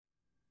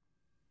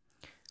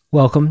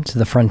Welcome to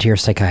the Frontier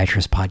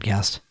Psychiatrist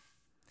Podcast.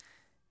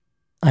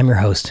 I'm your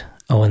host,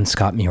 Owen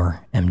Scott Muir,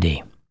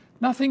 MD.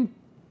 Nothing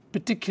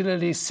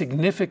particularly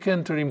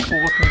significant or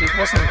important. It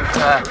wasn't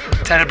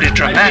terribly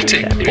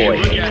dramatic. That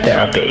boy needs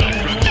therapy.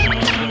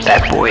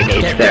 That boy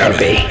needs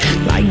therapy.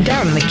 Lying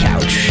down on the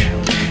couch.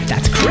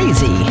 That's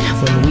crazy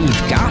when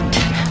we've got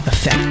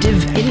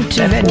effective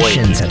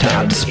interventions at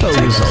our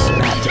disposal.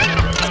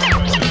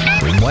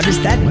 What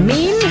does that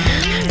mean?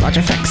 Lot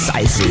of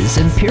exercises,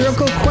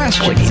 empirical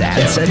questions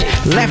answered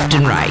left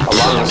and right. A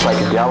lot of the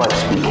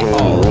psychedelics became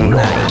all illegal.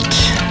 Night.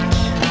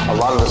 A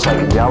lot of the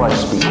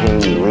psychedelics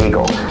became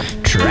illegal.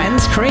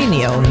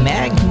 Transcranial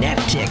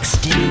magnetic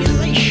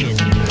stimulation.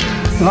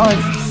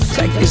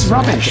 Life is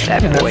rubbish.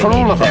 For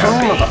all of us.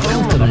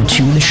 Welcome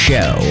to the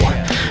show,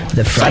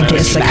 the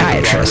Frontier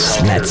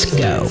Psychiatrist. Let's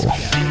go.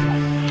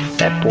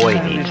 That boy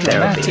needs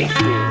therapy.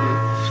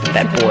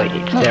 That boy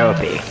needs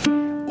therapy.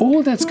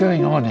 All that's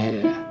going on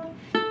here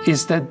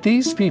is that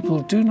these people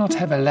do not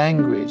have a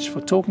language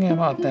for talking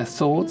about their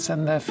thoughts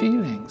and their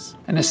feelings.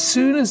 And as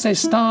soon as they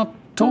start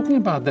talking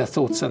about their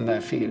thoughts and their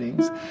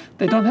feelings,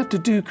 they don't have to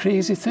do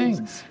crazy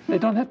things. They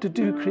don't have to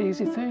do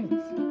crazy things.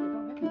 They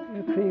don't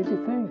have to do crazy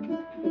things.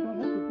 They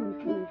don't have to do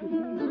crazy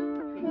things.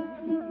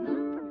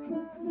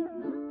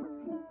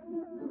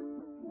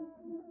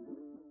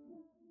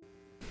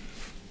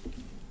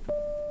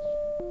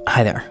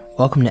 Hi there.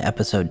 Welcome to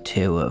episode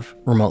 2 of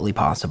Remotely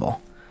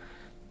Possible.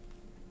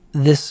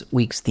 This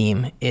week's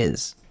theme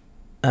is,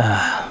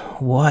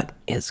 what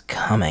is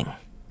coming?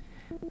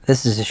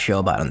 This is a show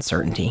about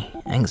uncertainty,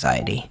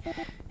 anxiety,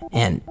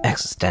 and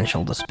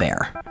existential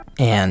despair.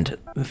 And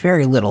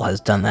very little has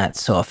done that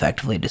so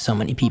effectively to so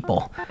many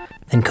people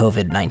than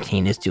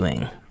COVID-19 is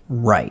doing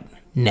right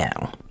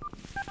now.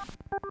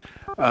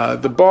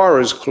 The bar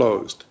is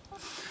closed.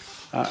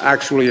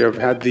 Actually, I've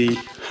had the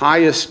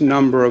highest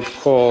number of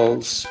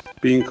calls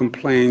being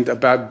complained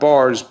about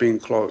bars being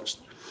closed.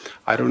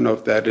 I don't know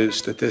if that is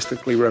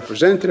statistically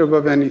representative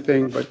of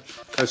anything, but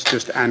that's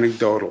just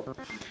anecdotal.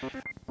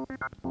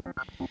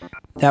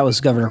 That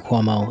was Governor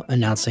Cuomo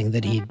announcing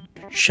that he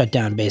shut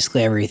down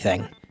basically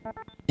everything,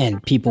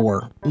 and people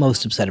were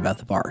most upset about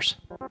the bars.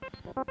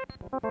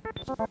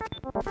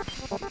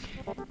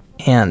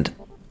 And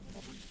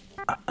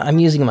I'm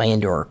using my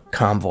indoor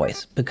calm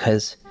voice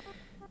because,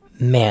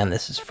 man,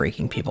 this is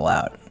freaking people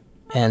out.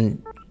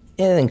 And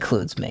it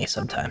includes me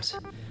sometimes.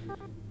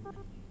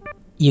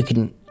 You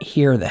can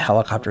hear the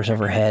helicopters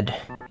overhead.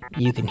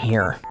 You can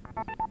hear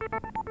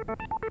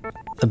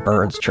the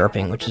birds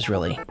chirping, which is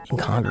really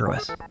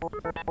incongruous.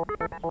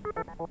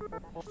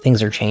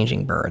 Things are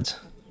changing, birds.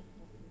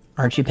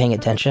 Aren't you paying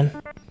attention?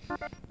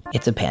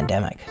 It's a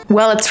pandemic.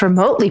 Well, it's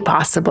Remotely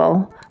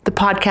Possible, the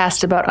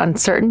podcast about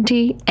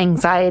uncertainty,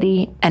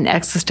 anxiety, and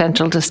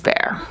existential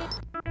despair.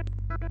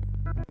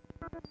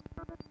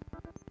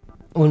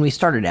 When we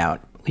started out,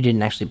 we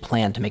didn't actually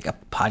plan to make a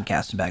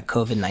podcast about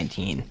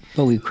COVID-19,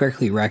 but we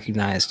quickly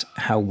recognized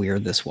how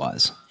weird this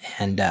was.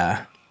 And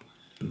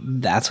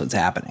that's what's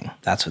happening.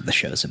 That's what the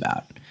show's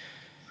about.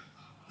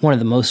 One of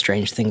the most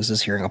strange things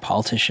is hearing a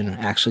politician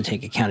actually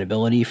take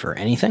accountability for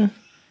anything,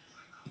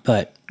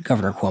 but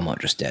Governor Cuomo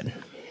just did.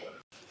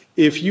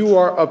 If you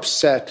are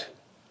upset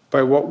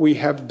by what we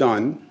have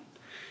done,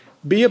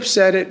 be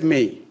upset at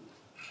me.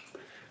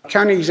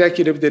 County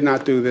executive did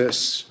not do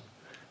this.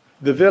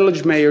 The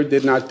village mayor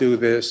did not do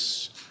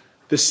this.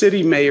 The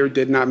city mayor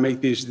did not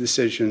make these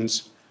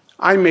decisions.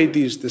 I made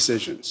these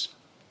decisions.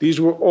 These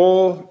were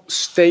all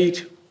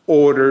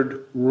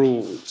state-ordered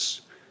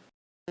rules.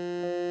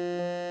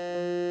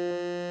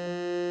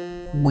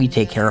 We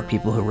take care of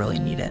people who really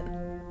need it.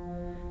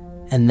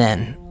 And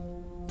then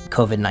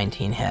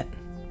COVID-19 hit.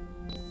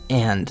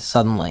 And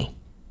suddenly,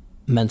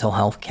 mental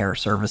health care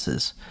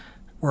services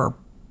were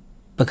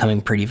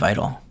becoming pretty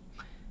vital.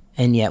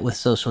 And yet with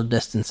social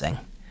distancing,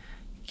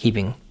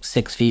 keeping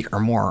 6 feet or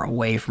more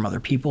away from other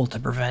people to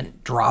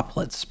prevent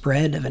droplet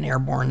spread of an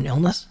airborne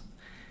illness,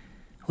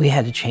 we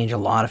had to change a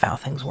lot of how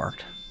things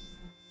worked.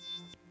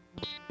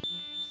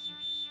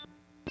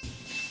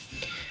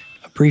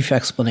 A brief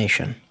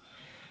explanation.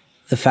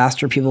 The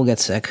faster people get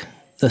sick,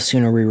 the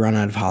sooner we run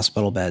out of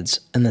hospital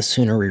beds, and the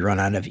sooner we run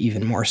out of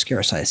even more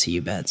scarce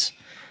ICU beds.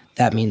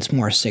 That means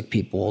more sick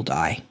people will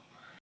die.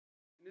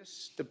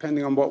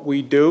 Depending on what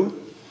we do,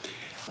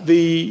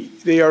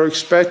 they are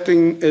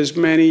expecting as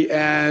many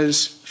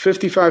as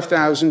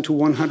 55,000 to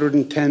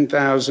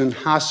 110,000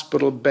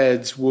 hospital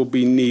beds will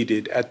be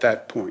needed at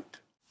that point.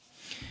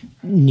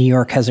 New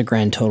York has a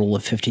grand total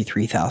of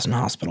 53,000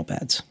 hospital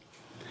beds.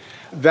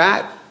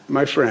 That,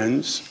 my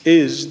friends,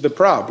 is the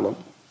problem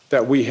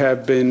that we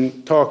have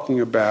been talking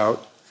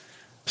about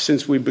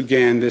since we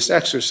began this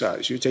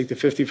exercise. You take the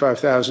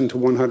 55,000 to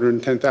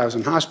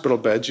 110,000 hospital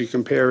beds, you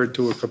compare it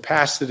to a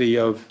capacity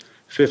of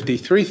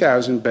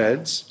 53,000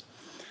 beds,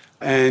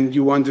 and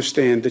you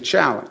understand the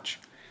challenge.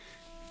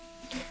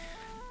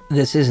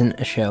 This isn't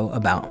a show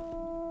about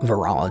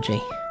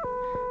virology.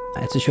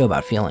 It's a show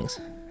about feelings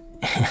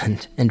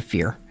and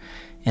fear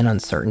and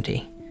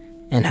uncertainty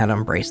and how to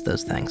embrace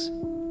those things.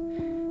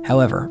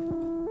 However,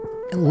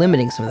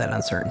 limiting some of that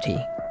uncertainty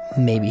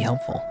may be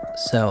helpful.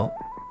 So,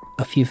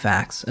 a few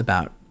facts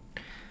about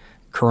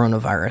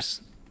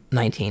coronavirus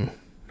 19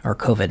 or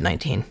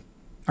COVID-19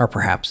 are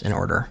perhaps in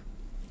order.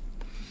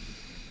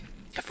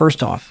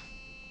 First off,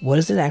 what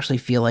does it actually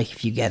feel like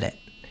if you get it?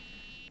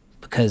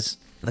 Because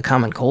the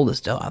common cold is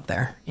still out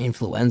there.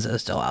 Influenza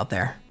is still out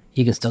there.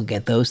 You can still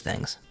get those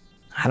things.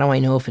 How do I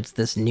know if it's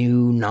this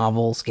new,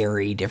 novel,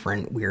 scary,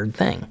 different, weird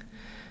thing?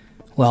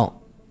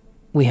 Well,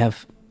 we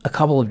have a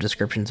couple of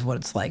descriptions of what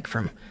it's like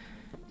from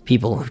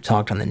people who've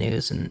talked on the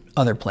news and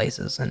other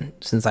places. And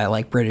since I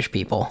like British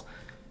people,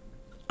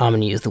 I'm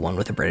going to use the one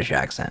with a British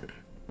accent.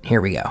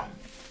 Here we go.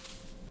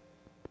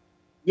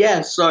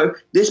 Yeah, so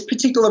this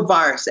particular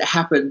virus, it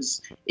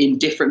happens in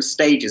different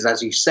stages,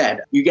 as you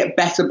said. You get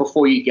better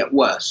before you get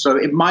worse. So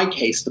in my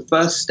case, the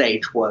first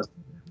stage was...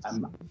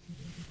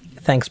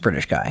 Thanks,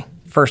 British guy.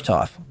 First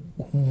off,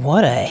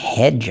 what a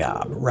head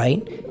job,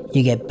 right?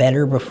 You get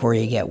better before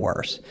you get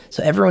worse.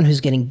 So everyone who's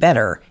getting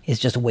better is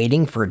just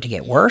waiting for it to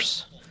get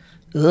worse?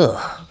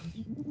 Ugh.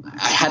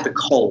 I had the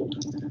cold.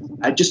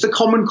 Just a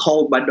common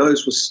cold. My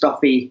nose was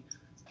stuffy.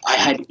 I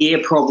had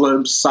ear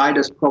problems,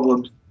 sinus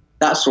problems,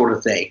 that sort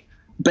of thing.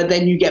 But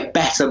then you get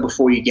better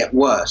before you get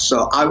worse.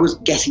 So I was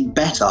getting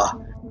better.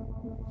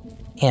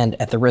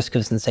 And at the risk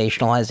of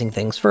sensationalizing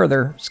things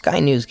further, Sky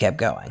News kept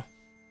going.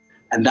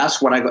 And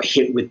that's when I got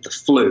hit with the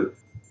flu.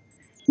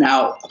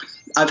 Now,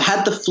 I've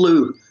had the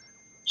flu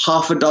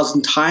half a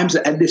dozen times,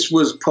 and this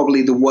was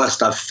probably the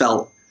worst I've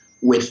felt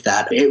with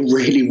that. It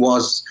really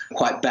was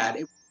quite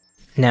bad.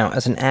 Now,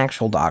 as an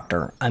actual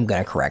doctor, I'm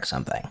going to correct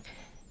something.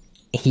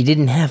 He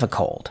didn't have a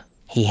cold.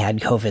 He had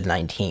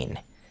COVID-19.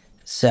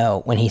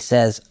 So when he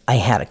says, I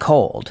had a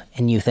cold,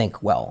 and you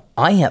think, well,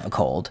 I have a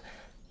cold,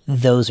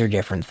 those are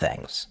different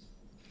things.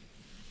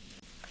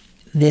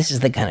 This is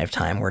the kind of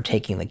time where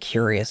taking the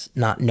curious,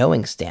 not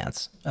knowing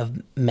stance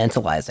of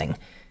mentalizing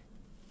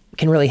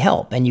can really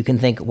help. And you can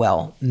think,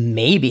 well,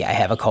 maybe I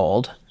have a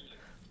cold,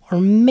 or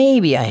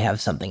maybe I have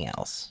something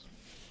else.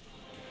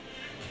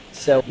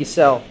 So you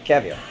sell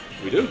caviar.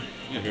 We do.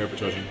 Yeah, here at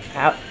Petrosian.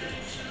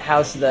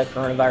 How's the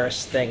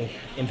coronavirus thing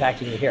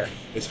impacting you here?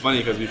 It's funny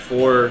because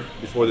before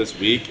this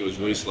week, it was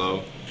really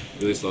slow,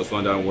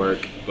 slowing down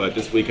work. But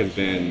this week has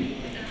been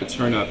a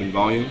turn up in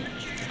volume.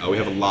 We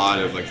have a lot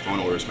of phone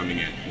orders coming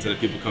in. Instead of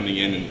people coming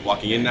in and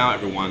walking in now,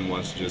 everyone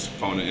wants to just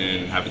phone it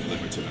in and have it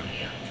delivered to them.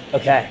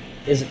 Okay.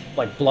 Is it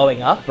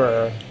blowing up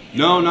or?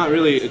 No, not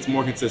really. It's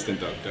more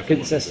consistent though. Definitely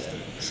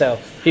consistent. So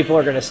people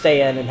are going to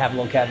stay in and have a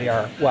little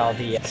caviar while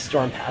the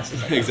storm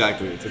passes.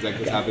 Exactly. It's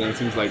exactly what's happening. It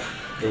seems like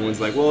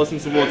everyone's like, well,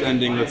 since the world's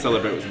ending, let's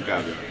celebrate with some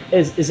caviar.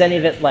 Is any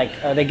of it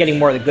are they getting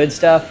more of the good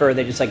stuff, or are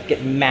they just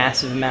getting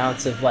massive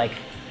amounts of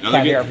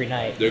caviar every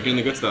night? They're getting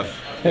the good stuff.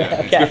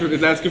 Yeah, okay.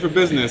 That's good for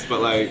business, but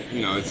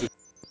it's just.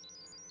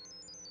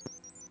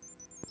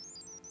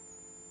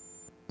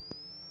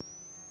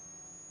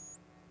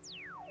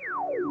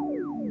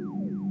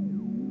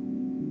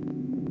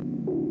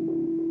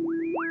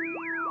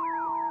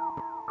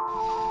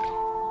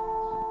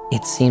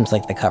 It seems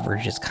like the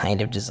coverage is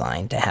kind of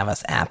designed to have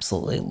us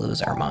absolutely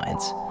lose our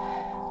minds.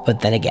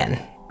 But then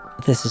again,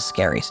 this is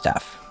scary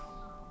stuff.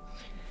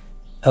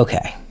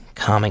 Okay,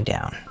 calming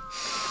down.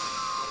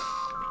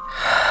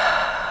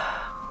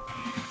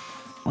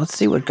 Let's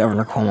see what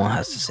Governor Cuomo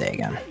has to say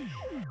again.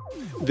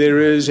 There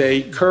is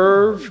a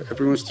curve.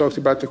 Everyone's talked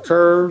about the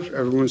curve.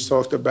 Everyone's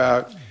talked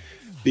about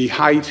the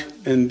height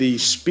and the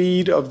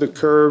speed of the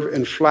curve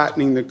and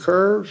flattening the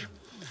curve.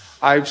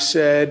 I've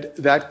said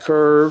that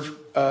curve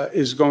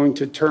is going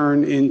to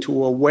turn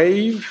into a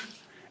wave,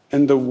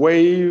 and the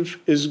wave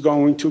is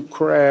going to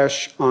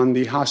crash on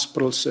the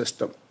hospital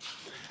system.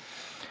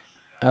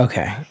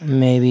 Okay,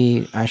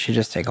 maybe I should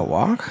just take a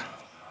walk?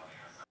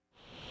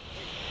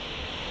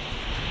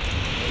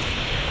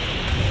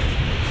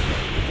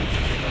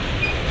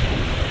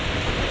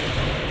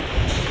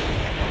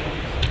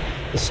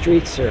 The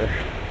streets are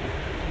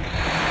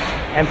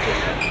empty.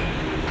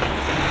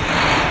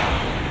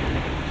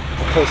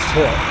 Close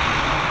to it.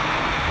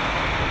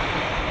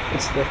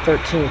 It's the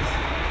 13th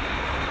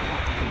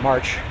of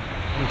March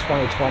in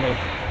 2020,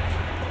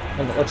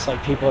 and it looks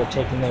like people are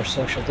taking their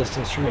social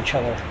distance from each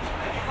other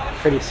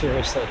pretty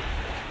seriously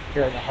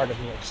here in the heart of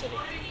New York City.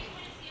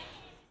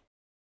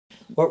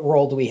 What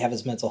role do we have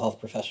as mental health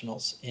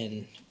professionals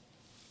in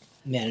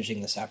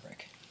managing this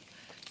outbreak?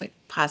 Wait,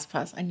 pause.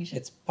 I need to...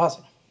 It's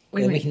pausing.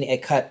 Wait. We can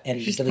cut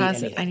and just delete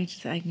pause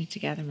anything. I need to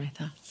gather my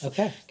thoughts.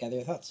 Okay, gather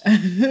your thoughts.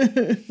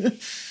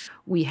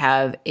 We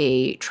have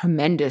a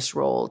tremendous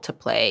role to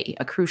play,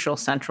 a crucial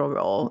central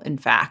role, in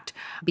fact,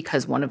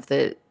 because one of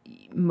the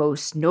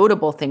most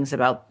notable things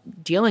about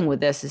dealing with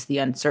this is the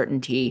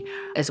uncertainty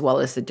as well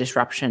as the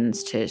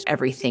disruptions to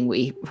everything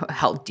we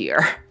held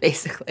dear,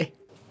 basically.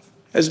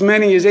 As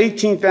many as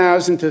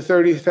 18,000 to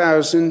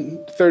 37,000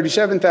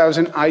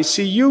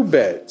 ICU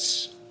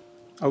beds,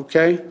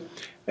 okay?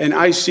 An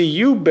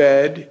ICU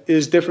bed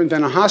is different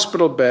than a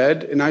hospital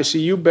bed. An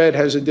ICU bed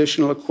has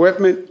additional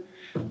equipment,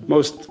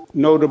 most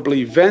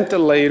notably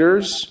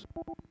ventilators.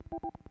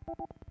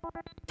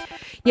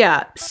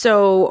 Yeah.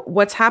 So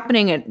what's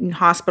happening in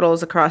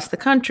hospitals across the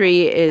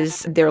country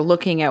is they're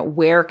looking at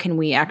where can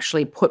we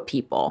actually put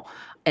people.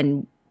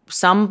 And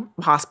some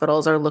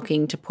hospitals are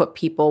looking to put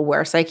people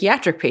where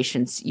psychiatric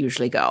patients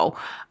usually go.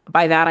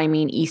 By that, I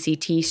mean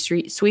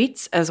ECT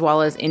suites as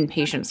well as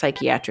inpatient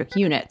psychiatric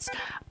units.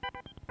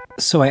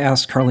 So I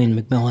asked Carlene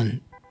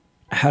McMillan,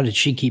 how did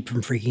she keep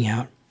from freaking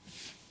out?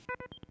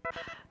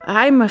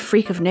 I'm a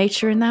freak of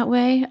nature in that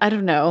way. I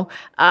don't know.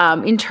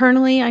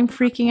 Internally, I'm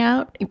freaking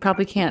out. You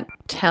probably can't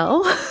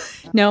tell.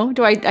 No?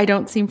 I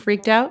don't seem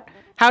freaked out?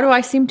 How do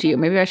I seem to you?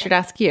 Maybe I should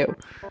ask you.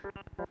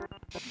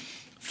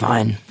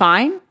 Fine.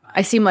 Fine?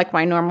 I seem like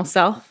my normal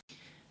self?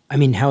 I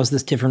mean, how is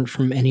this different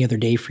from any other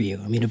day for you?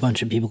 I mean, a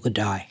bunch of people could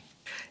die.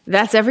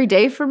 That's every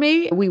day for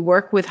me. We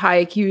work with high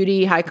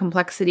acuity, high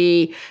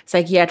complexity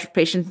psychiatric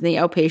patients in the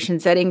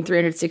outpatient setting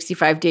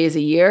 365 days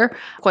a year,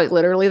 quite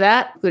literally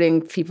that,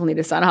 including people need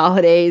us on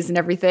holidays and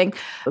everything.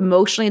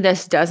 Emotionally,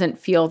 this doesn't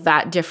feel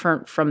that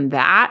different from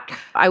that.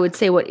 I would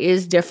say what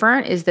is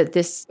different is that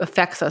this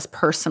affects us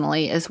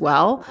personally as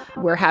well.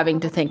 We're having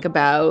to think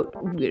about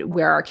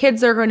where our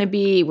kids are going to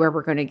be, where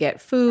we're going to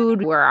get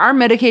food, where our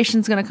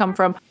medication is going to come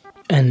from.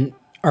 And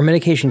our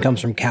medication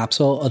comes from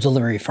Capsule, a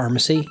delivery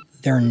pharmacy.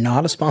 They're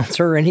not a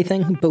sponsor or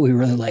anything, but we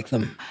really like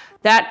them.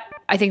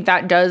 I think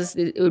that does,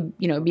 it would,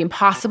 be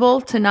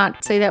impossible to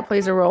not say that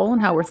plays a role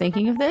in how we're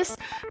thinking of this.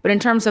 But in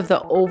terms of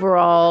the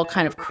overall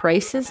kind of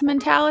crisis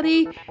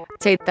mentality,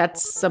 I'd say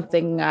that's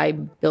something I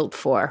built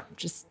for.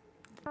 Just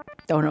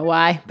don't know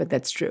why, but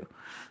that's true.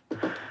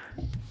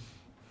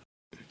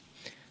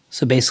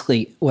 So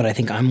basically, what I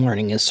think I'm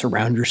learning is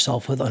surround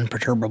yourself with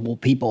unperturbable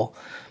people,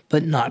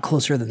 but not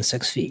closer than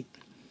 6 feet.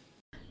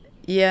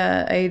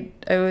 Yeah, I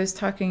was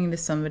talking to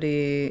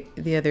somebody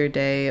the other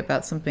day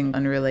about something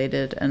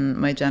unrelated, and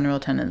my general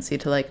tendency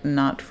to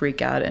not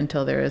freak out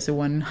until there is a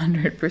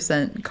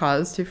 100%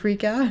 cause to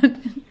freak out.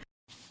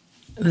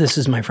 This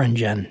is my friend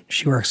Jen.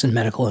 She works in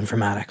medical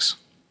informatics.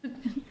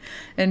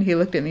 And he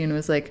looked at me and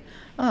was like,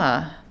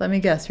 let me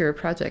guess, you're a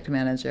project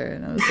manager.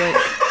 And I was like,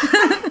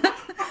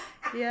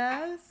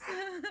 yes.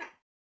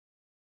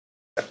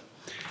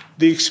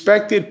 The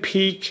expected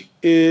peak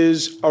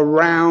is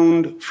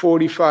around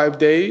 45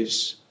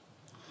 days.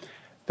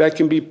 That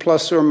can be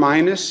plus or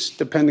minus,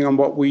 depending on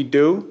what we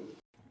do.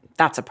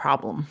 That's a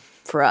problem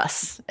for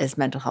us as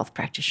mental health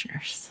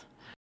practitioners.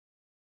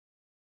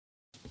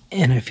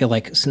 And I feel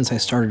like since I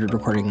started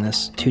recording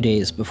this 2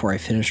 days before I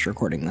finished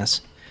recording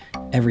this,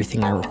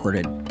 everything I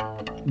recorded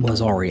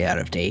was already out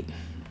of date.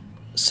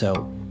 So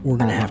we're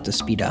going to have to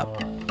speed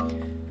up.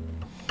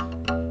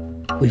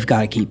 We've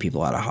got to keep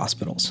people out of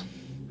hospitals.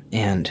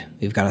 And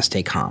we've got to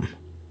stay calm.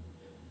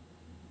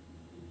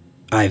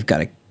 I've got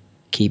to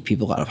keep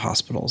people out of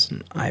hospitals,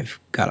 and I've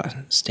got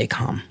to stay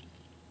calm.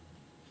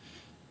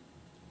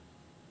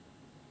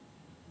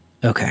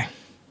 Okay.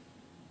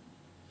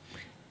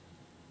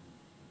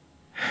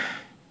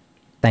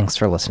 Thanks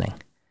for listening.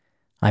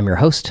 I'm your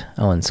host,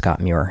 Owen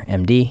Scott Muir,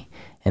 MD,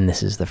 and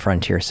this is the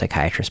Frontier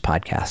Psychiatrist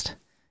Podcast,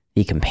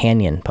 the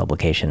companion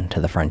publication to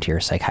the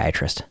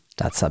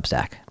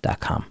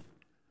frontierpsychiatrist.substack.com.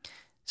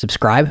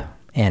 Subscribe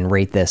and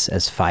rate this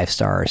as 5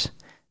 stars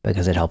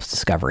because it helps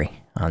discovery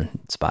on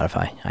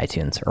Spotify,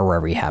 iTunes, or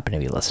wherever you happen to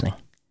be listening.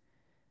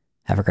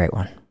 Have a great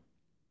one.